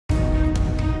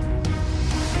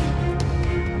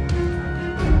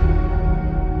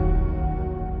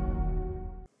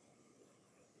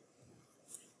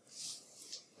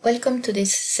Welcome to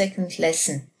this second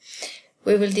lesson.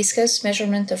 We will discuss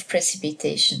measurement of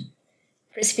precipitation.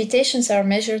 Precipitations are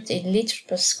measured in liters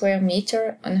per square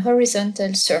meter on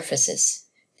horizontal surfaces.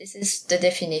 This is the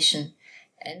definition.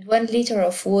 And 1 liter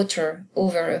of water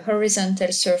over a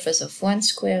horizontal surface of 1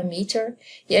 square meter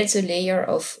yields a layer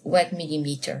of 1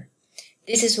 millimeter.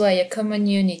 This is why a common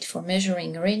unit for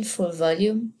measuring rainfall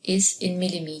volume is in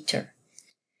millimeter.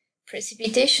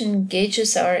 Precipitation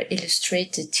gauges are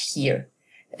illustrated here.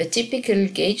 A typical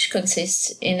gauge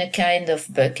consists in a kind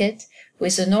of bucket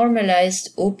with a normalized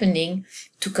opening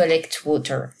to collect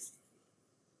water.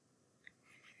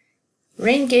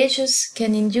 Rain gauges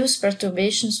can induce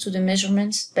perturbations to the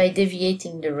measurements by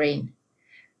deviating the rain.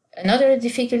 Another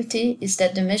difficulty is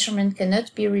that the measurement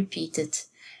cannot be repeated,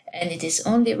 and it is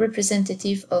only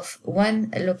representative of one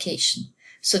location,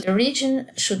 so the region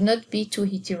should not be too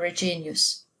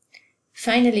heterogeneous.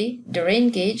 Finally, the rain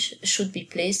gauge should be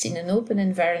placed in an open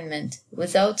environment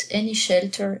without any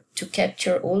shelter to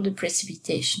capture all the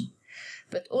precipitation,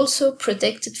 but also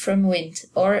protected from wind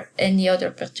or any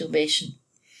other perturbation.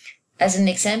 As an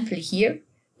example here,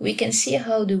 we can see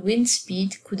how the wind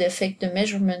speed could affect the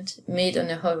measurement made on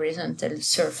a horizontal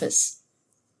surface.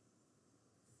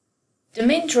 The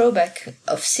main drawback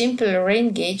of simple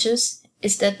rain gauges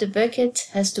is that the bucket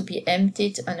has to be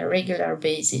emptied on a regular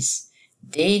basis.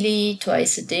 Daily,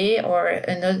 twice a day, or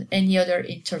any other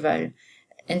interval,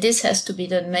 and this has to be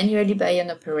done manually by an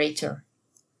operator.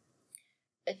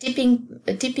 A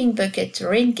tipping bucket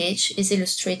rain gauge is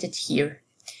illustrated here.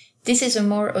 This is a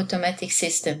more automatic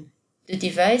system. The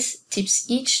device tips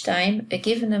each time a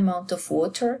given amount of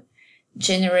water,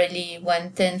 generally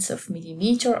 1/10 of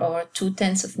millimeter or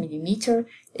 2/10 of millimeter,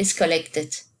 is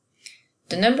collected.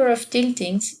 The number of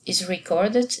tiltings is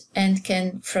recorded and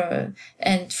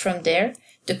from there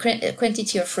the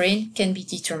quantity of rain can be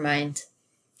determined.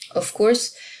 Of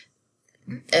course,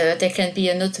 there can be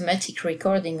an automatic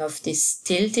recording of this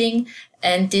tilting,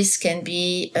 and this can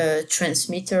be a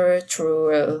transmitter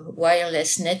through a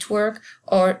wireless network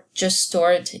or just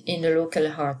stored in a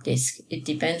local hard disk. It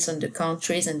depends on the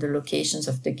countries and the locations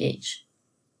of the gauge.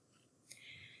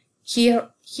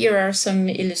 Here are some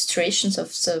illustrations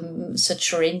of some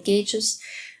such rain gauges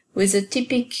with a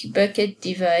typical bucket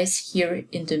device here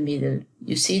in the middle.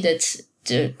 You see that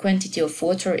the quantity of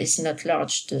water is not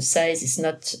large, the size is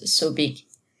not so big.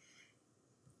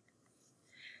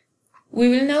 We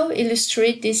will now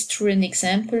illustrate this through an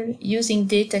example using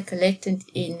data collected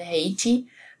in Haiti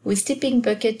with tipping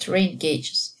bucket rain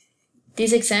gauges.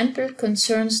 This example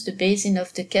concerns the basin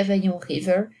of the Cavaillon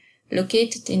River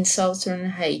located in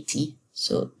southern Haiti.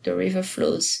 So the river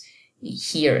flows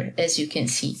here, as you can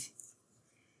see.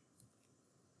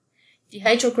 The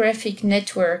hydrographic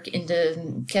network in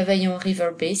the Cavaillon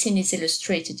River basin is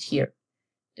illustrated here.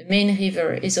 The main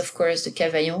river is, of course, the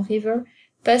Cavaillon River,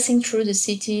 passing through the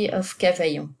city of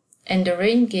Cavaillon, and the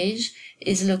rain gauge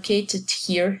is located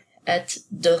here at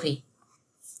Doré.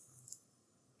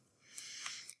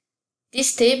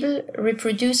 This table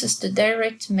reproduces the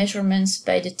direct measurements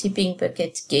by the tipping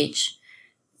bucket gauge.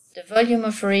 The volume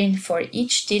of rain for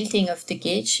each tilting of the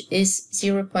gauge is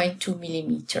 0.2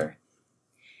 millimeter.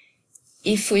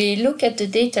 If we look at the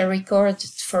data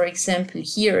recorded, for example,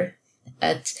 here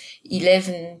at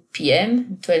 11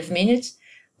 p.m., 12 minutes,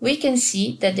 we can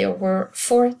see that there were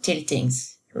 4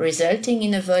 tiltings, resulting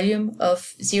in a volume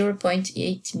of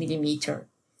 0.8 millimeter.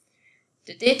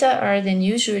 The data are then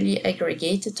usually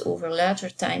aggregated over larger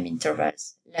time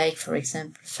intervals, like, for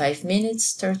example, 5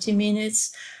 minutes, 30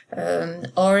 minutes,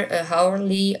 or a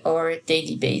hourly or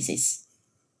daily basis.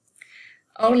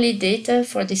 Hourly data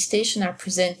for this station are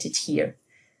presented here.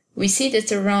 We see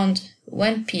that around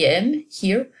 1 p.m.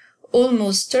 here,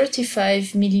 almost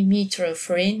 35 millimeters of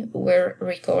rain were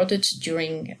recorded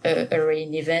during a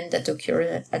rain event that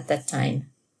occurred at that time.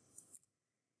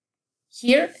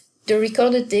 Here, the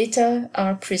recorded data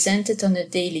are presented on a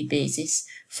daily basis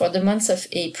for the month of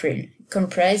April,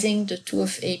 comprising the 2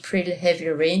 of April heavy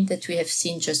rain that we have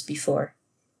seen just before.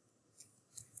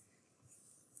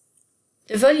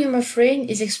 The volume of rain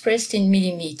is expressed in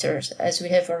millimeters, as we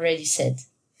have already said.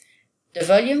 The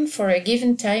volume for a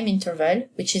given time interval,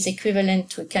 which is equivalent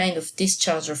to a kind of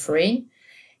discharge of rain,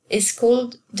 is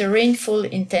called the rainfall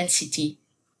intensity.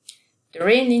 The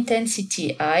rain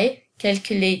intensity I,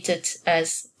 calculated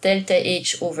as delta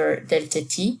H over delta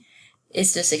T,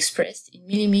 is thus expressed in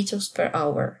millimeters per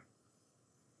hour.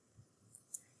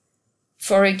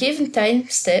 For a given time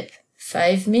step,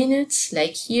 5 minutes,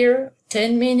 like here,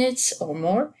 10 minutes or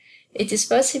more, it is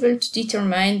possible to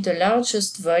determine the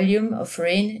largest volume of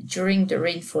rain during the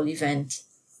rainfall event.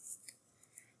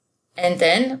 and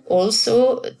then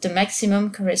also the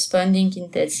maximum corresponding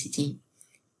intensity.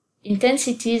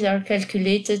 Intensities are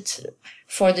calculated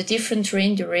for the different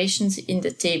rain durations in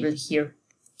the table here.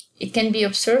 It can be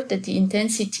observed that the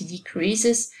intensity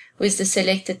decreases with the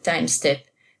selected time step.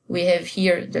 We have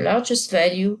here the largest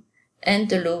value and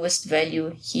the lowest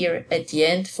value here at the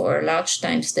end for a large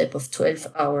time step of 12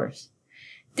 hours.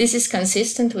 This is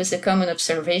consistent with the common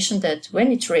observation that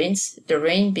when it rains, the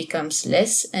rain becomes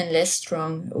less and less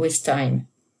strong with time.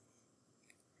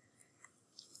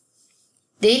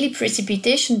 Daily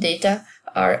precipitation data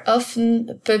are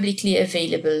often publicly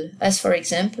available, as for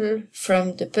example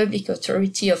from the Public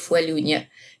Authority of Wallonia.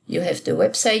 You have the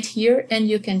website here and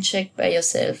you can check by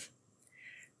yourself.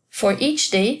 For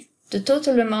each day, the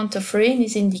total amount of rain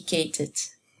is indicated.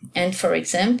 And for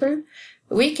example,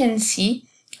 we can see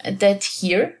that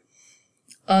here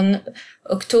on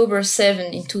October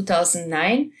 7 in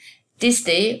 2009, this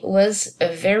day was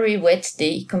a very wet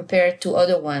day compared to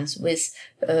other ones with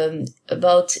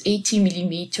about 80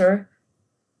 millimeter,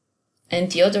 and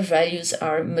the other values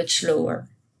are much lower.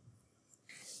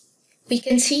 We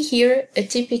can see here a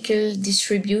typical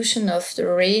distribution of the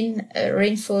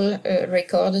rainfall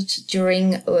recorded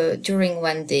during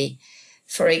one day.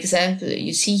 For example,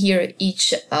 you see here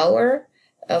each hour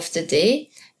of the day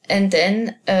and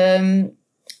then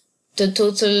the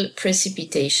total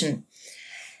precipitation.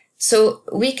 So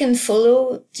we can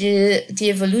follow the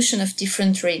evolution of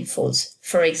different rainfalls.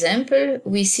 For example,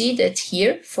 we see that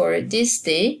here for this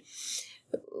day,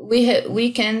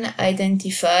 we can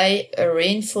identify a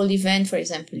rainfall event, for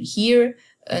example, here,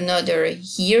 another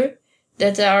here,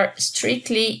 that are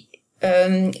strictly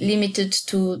limited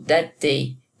to that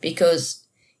day, because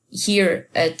here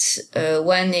at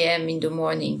 1 a.m. in the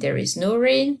morning there is no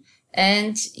rain,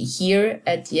 and here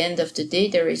at the end of the day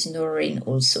there is no rain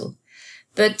also.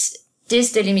 But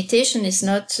this delimitation is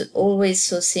not always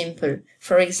so simple.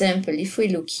 For example, if we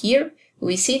look here,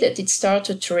 we see that it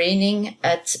started raining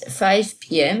at 5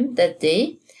 p.m. that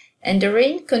day, and the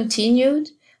rain continued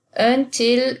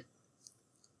until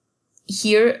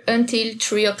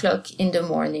 3 o'clock in the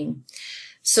morning.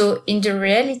 So in the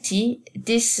reality,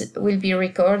 this will be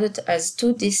recorded as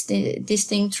two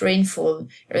distinct rainfall,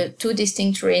 two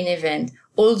distinct rain events,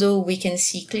 although we can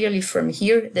see clearly from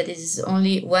here that it is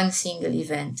only one single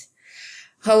event.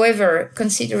 However,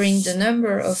 considering the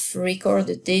number of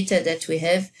recorded data that we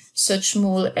have, such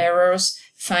small errors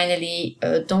finally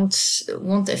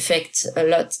won't affect a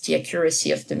lot the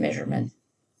accuracy of the measurement.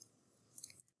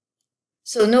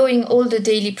 So knowing all the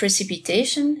daily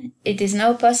precipitation, it is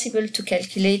now possible to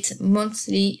calculate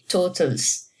monthly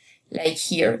totals, like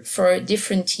here, for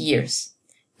different years,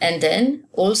 and then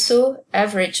also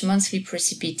average monthly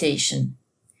precipitation.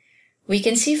 We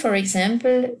can see, for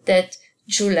example, that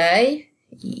July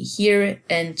here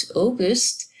and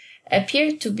August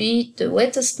appear to be the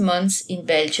wettest months in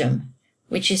Belgium,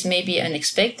 which is maybe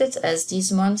unexpected as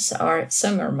these months are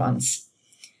summer months.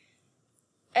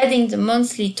 Adding the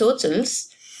monthly totals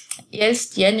yields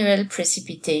the annual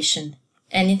precipitation,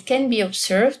 and it can be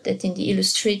observed that in the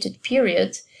illustrated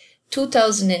period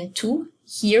 2002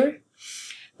 here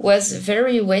was a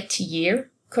very wet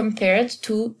year compared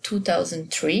to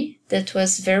 2003 that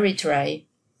was very dry.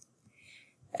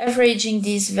 Averaging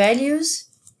these values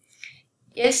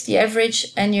yields the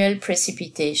average annual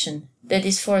precipitation. That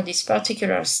is for this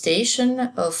particular station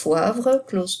of Wavre,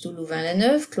 close to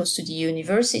Louvain-la-Neuve, close to the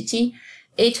university,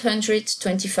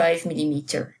 825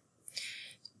 millimeter.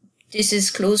 This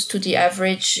is close to the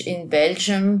average in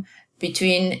Belgium,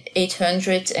 between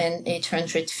 800 and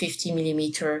 850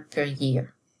 millimeter per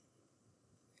year.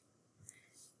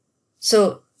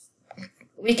 So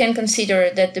we can consider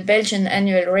that the Belgian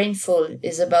annual rainfall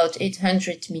is about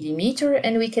 800 millimeter,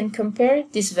 and we can compare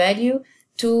this value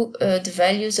to the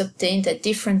values obtained at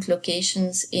different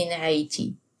locations in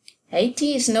Haiti.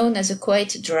 Haiti is known as a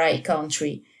quite dry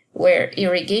country, where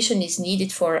irrigation is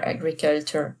needed for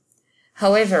agriculture.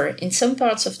 However, in some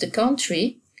parts of the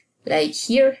country, like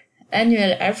here,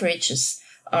 annual averages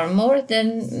are more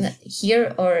than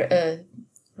here, or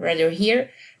rather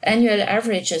here, annual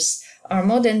averages are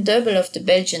more than double of the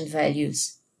Belgian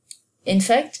values. In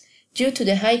fact, due to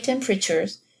the high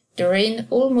temperatures, the rain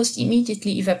almost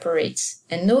immediately evaporates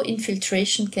and no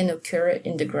infiltration can occur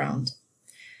in the ground.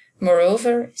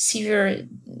 Moreover, severe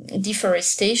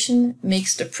deforestation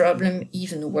makes the problem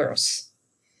even worse.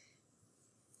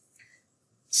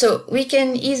 So we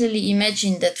can easily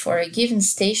imagine that for a given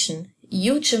station,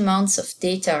 huge amounts of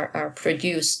data are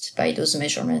produced by those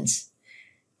measurements.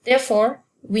 Therefore,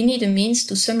 we need a means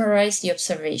to summarize the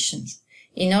observations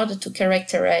in order to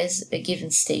characterize a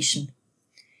given station.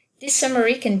 This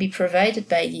summary can be provided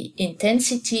by the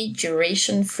intensity,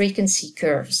 duration, frequency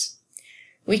curves.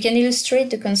 We can illustrate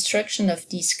the construction of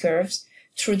these curves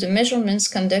through the measurements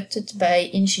conducted by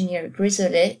engineer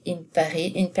Grisolet in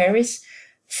Paris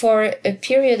for a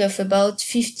period of about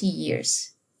 50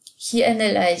 years. He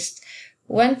analyzed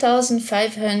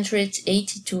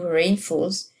 1,582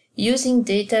 rainfalls using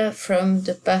data from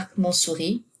the Parc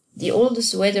Montsouris, the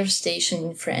oldest weather station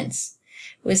in France,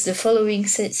 with the following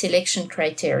selection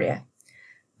criteria: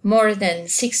 more than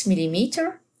 6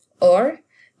 mm or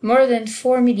more than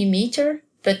 4 mm,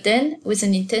 but then with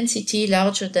an intensity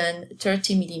larger than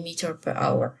 30 mm per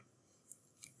hour.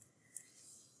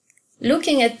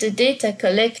 Looking at the data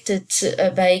collected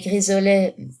by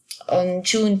Grisolet on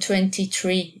June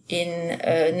 23 in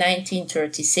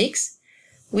 1936,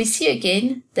 we see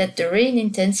again that the rain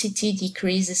intensity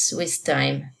decreases with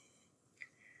time.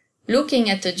 Looking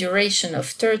at the duration of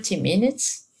 30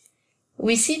 minutes,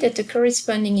 we see that the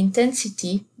corresponding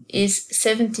intensity is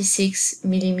 76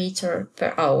 mm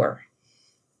per hour.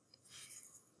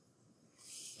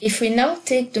 If we now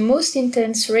take the most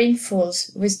intense rainfalls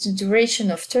with the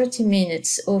duration of 30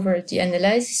 minutes over the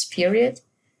analysis period,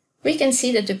 we can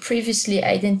see that the previously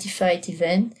identified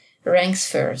event ranks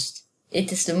first.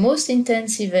 It is the most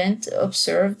intense event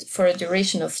observed for a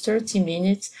duration of 30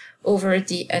 minutes over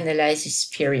the analysis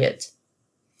period.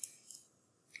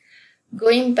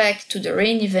 Going back to the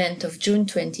rain event of June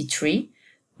 23,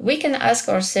 we can ask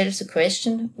ourselves the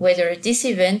question whether this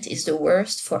event is the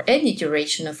worst for any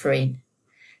duration of rain.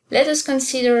 Let us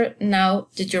consider now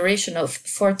the duration of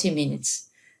 40 minutes,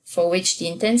 for which the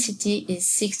intensity is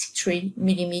 63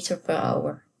 mm per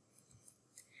hour.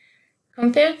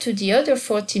 Compared to the other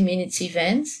 40 minutes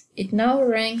events, it now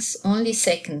ranks only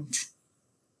second.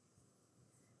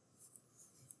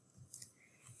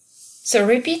 So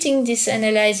repeating this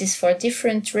analysis for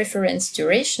different reference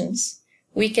durations,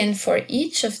 we can for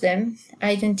each of them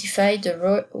identify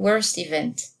the worst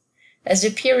event. As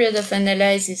the period of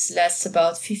analysis lasts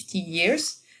about 50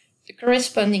 years, the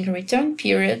corresponding return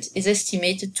period is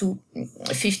estimated to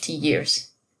 50 years.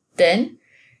 Then,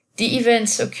 the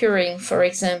events occurring, for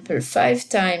example, 5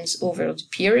 times over the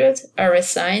period are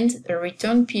assigned a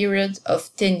return period of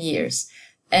 10 years,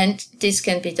 and this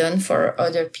can be done for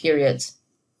other periods.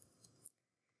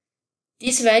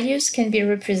 These values can be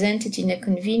represented in a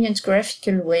convenient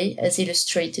graphical way as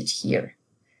illustrated here.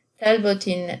 Talbot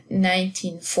in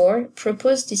 1904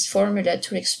 proposed this formula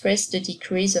to express the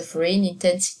decrease of rain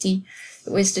intensity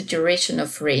with the duration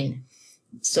of rain.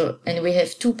 And we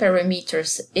have two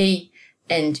parameters A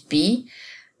and B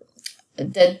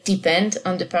that depend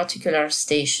on the particular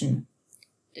station.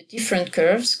 The different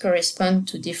curves correspond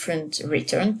to different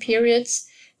return periods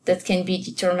that can be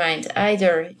determined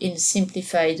either in a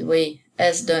simplified way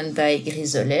as done by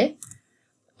Grisolet,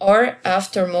 or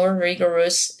after more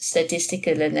rigorous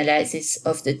statistical analysis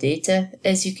of the data,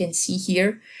 as you can see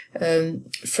here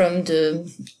from the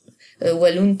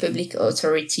Walloon Public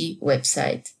Authority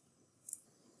website.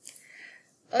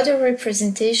 Other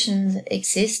representations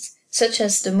exist, such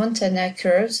as the Montana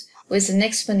curves with an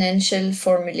exponential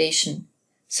formulation.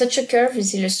 Such a curve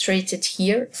is illustrated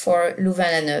here for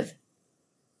Louvain-la-Neuve.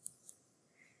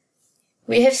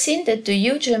 We have seen that the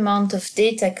huge amount of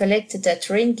data collected at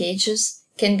rain gauges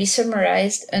can be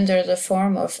summarized under the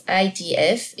form of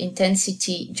IDF,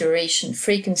 intensity, duration,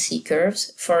 frequency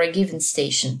curves for a given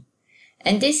station.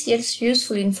 And this yields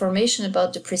useful information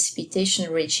about the precipitation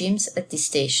regimes at this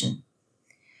station.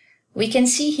 We can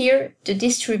see here the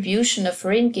distribution of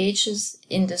rain gauges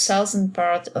in the southern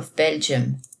part of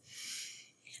Belgium.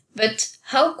 But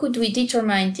how could we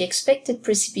determine the expected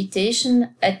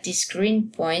precipitation at this green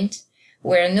point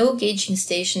where no gauging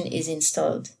station is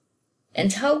installed?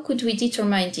 And how could we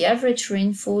determine the average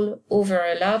rainfall over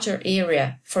a larger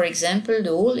area, for example, the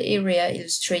whole area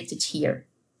illustrated here?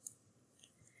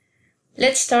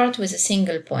 Let's start with a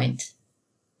single point.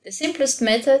 The simplest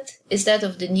method is that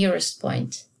of the nearest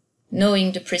point.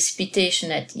 Knowing the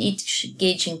precipitation at each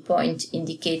gauging point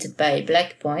indicated by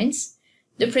black points,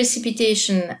 the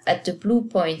precipitation at the blue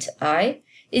point I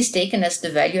is taken as the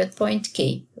value at point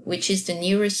K, which is the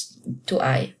nearest to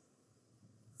I.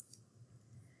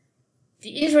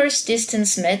 The inverse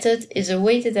distance method is a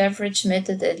weighted average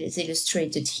method that is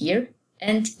illustrated here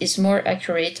and is more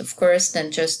accurate, of course,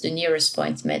 than just the nearest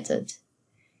point method.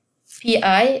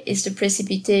 Pi is the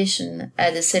precipitation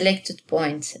at a selected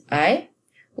point I,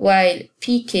 while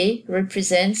Pk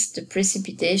represents the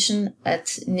precipitation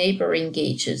at neighboring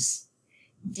gauges.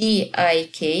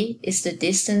 Dik is the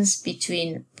distance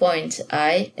between point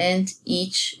I and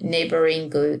each neighboring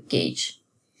gauge.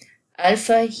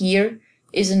 Alpha here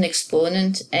is an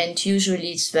exponent, and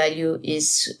usually its value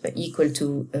is equal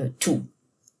to 2.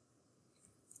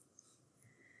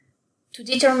 To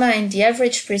determine the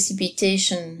average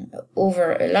precipitation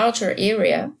over a larger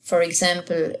area, for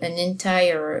example, an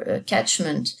entire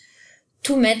catchment,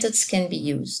 two methods can be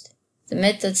used: the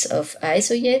methods of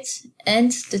Isohyets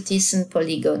and the Thiessen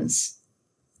polygons.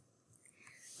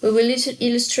 We will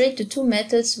illustrate the two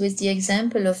methods with the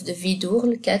example of the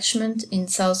Vidourle catchment in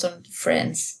southern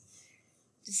France.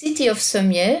 The city of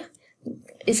Soares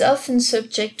is often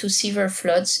subject to severe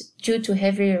floods due to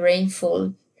heavy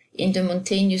rainfall in the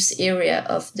mountainous area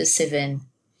of the Cévennes,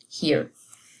 here.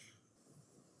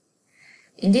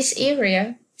 In this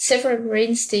area, several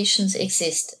rain stations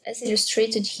exist, as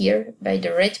illustrated here by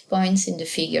the red points in the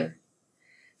figure.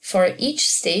 For each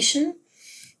station,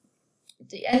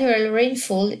 the annual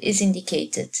rainfall is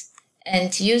indicated,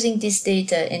 and using this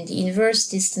data and the inverse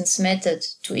distance method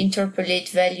to interpolate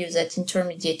values at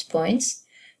intermediate points,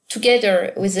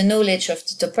 together with the knowledge of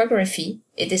the topography,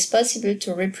 it is possible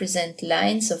to represent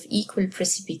lines of equal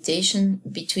precipitation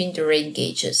between the rain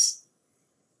gauges.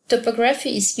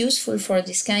 Topography is useful for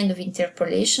this kind of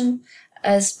interpolation,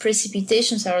 as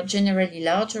precipitations are generally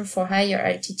larger for higher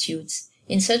altitudes,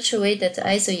 in such a way that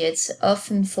isohyets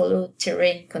often follow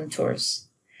terrain contours.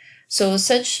 So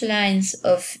such lines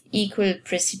of equal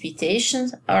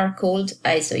precipitation are called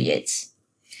isohyets.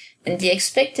 And the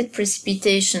expected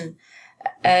precipitation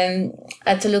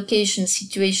at a location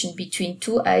situation between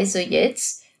two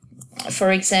isohyets,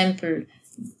 for example,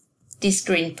 this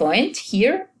green point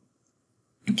here,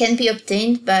 can be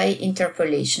obtained by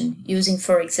interpolation, using,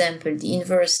 for example, the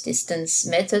inverse distance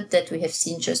method that we have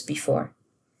seen just before.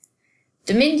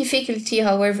 The main difficulty,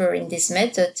 however, in this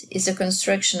method is the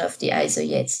construction of the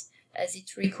isohyets, as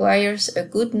it requires a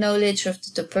good knowledge of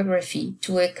the topography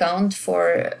to account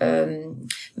for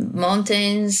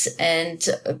mountains and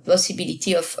a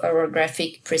possibility of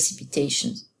orographic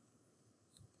precipitation.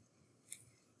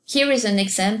 Here is an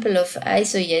example of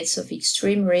isohyets of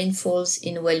extreme rainfalls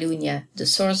in Wallonia, the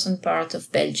southern part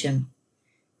of Belgium.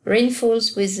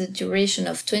 Rainfalls with a duration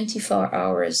of 24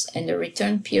 hours and a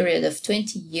return period of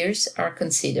 20 years are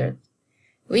considered.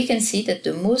 We can see that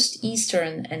the most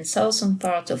eastern and southern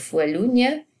part of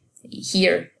Wallonia,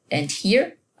 here and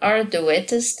here, are the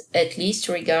wettest, at least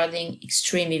regarding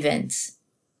extreme events.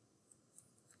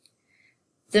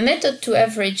 The method to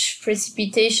average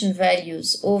precipitation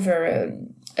values over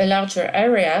a larger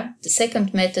area, the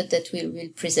second method that we will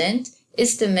present,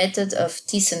 is the method of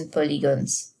Thiessen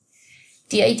polygons.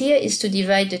 The idea is to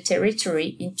divide the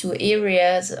territory into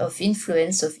areas of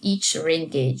influence of each rain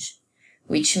gauge,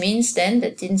 which means then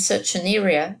that in such an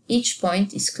area, each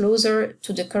point is closer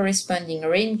to the corresponding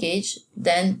rain gauge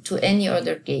than to any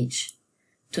other gauge.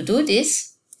 To do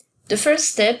this, the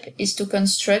first step is to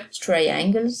construct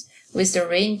triangles with the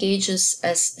rain gauges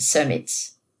as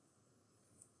summits.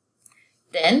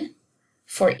 Then,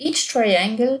 for each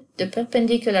triangle, the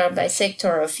perpendicular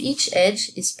bisector of each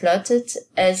edge is plotted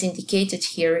as indicated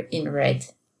here in red.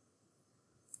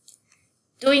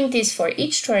 Doing this for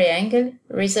each triangle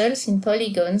results in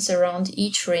polygons around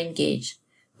each rain gauge,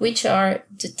 which are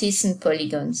the Thiessen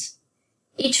polygons.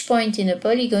 Each point in a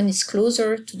polygon is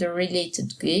closer to the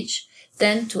related gauge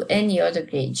than to any other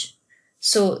gauge,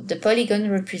 so the polygon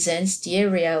represents the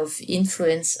area of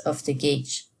influence of the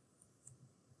gauge.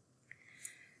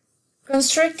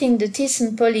 Constructing the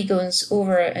Thiessen polygons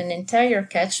over an entire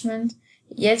catchment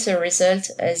yields a result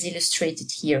as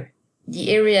illustrated here. The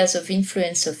areas of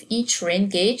influence of each rain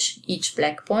gauge, each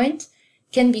black point,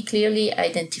 can be clearly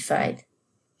identified.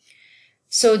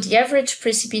 So the average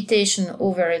precipitation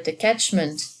over the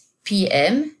catchment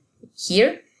PM,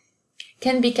 here,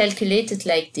 can be calculated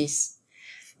like this,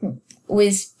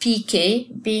 with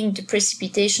PK being the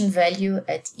precipitation value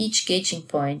at each gauging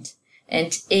point,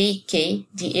 and AK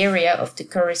the area of the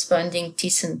corresponding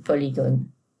Thiessen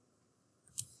polygon.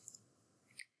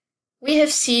 We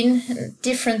have seen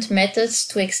different methods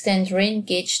to extend rain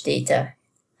gauge data.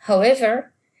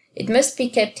 However, it must be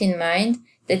kept in mind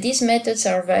that these methods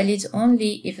are valid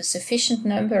only if a sufficient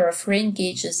number of rain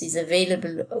gauges is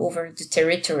available over the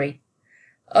territory.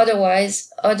 Otherwise,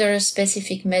 other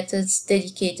specific methods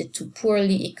dedicated to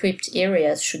poorly equipped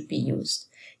areas should be used.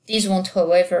 These won't,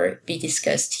 however, be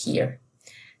discussed here.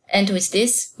 And with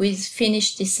this, we've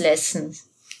finished this lesson.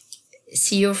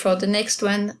 See you for the next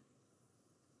one.